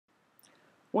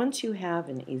Once you have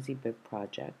an EasyBib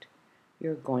project,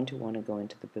 you're going to want to go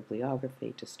into the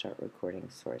bibliography to start recording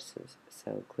sources.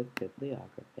 So click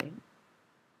Bibliography.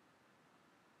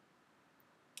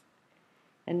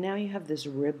 And now you have this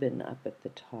ribbon up at the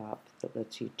top that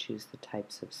lets you choose the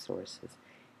types of sources.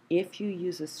 If you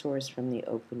use a source from the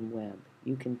open web,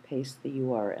 you can paste the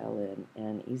URL in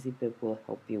and EasyBib will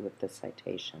help you with the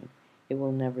citation. It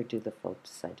will never do the full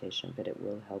citation, but it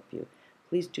will help you.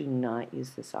 Please do not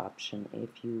use this option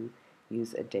if you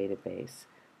use a database.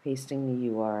 Pasting the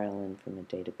URL in from a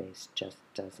database just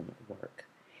doesn't work.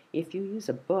 If you use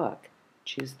a book,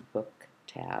 choose the Book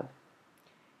tab.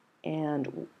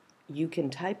 And you can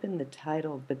type in the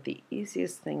title, but the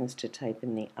easiest thing is to type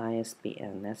in the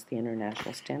ISBN. That's the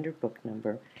International Standard Book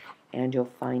Number, and you'll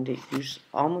find it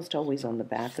almost always on the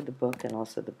back of the book and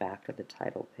also the back of the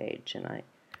title page. And I'm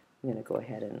going to go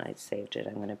ahead and I saved it.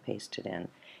 I'm going to paste it in.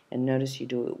 And notice you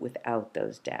do it without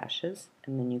those dashes,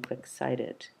 and then you click Cite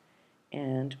It.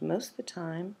 And most of the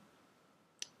time,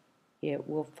 it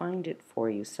will find it for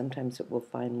you. Sometimes it will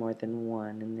find more than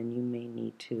one, and then you may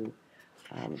need to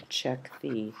check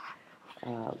the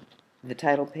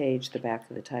title page, the back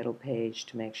of the title page,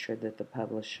 to make sure that the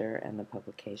publisher and the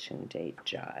publication date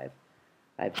jive.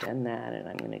 I've done that, and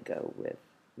I'm going to go with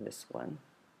this one.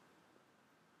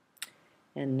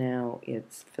 And now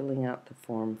it's filling out the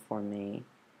form for me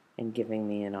and giving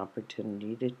me an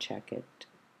opportunity to check it.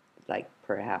 Like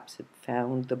perhaps it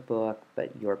found the book,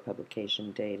 but your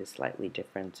publication date is slightly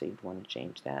different, so you'd want to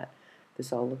change that.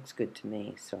 This all looks good to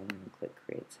me, so I'm going to click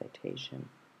Create Citation.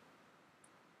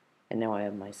 And now I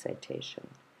have my citation.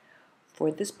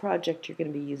 For this project, you're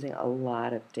going to be using a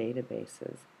lot of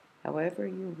databases. However,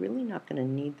 you're really not going to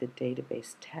need the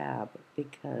database tab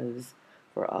because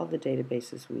for all the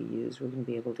databases we use, we're going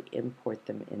to be able to import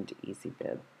them into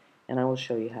EasyBib. And I will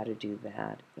show you how to do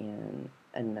that in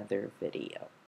another video.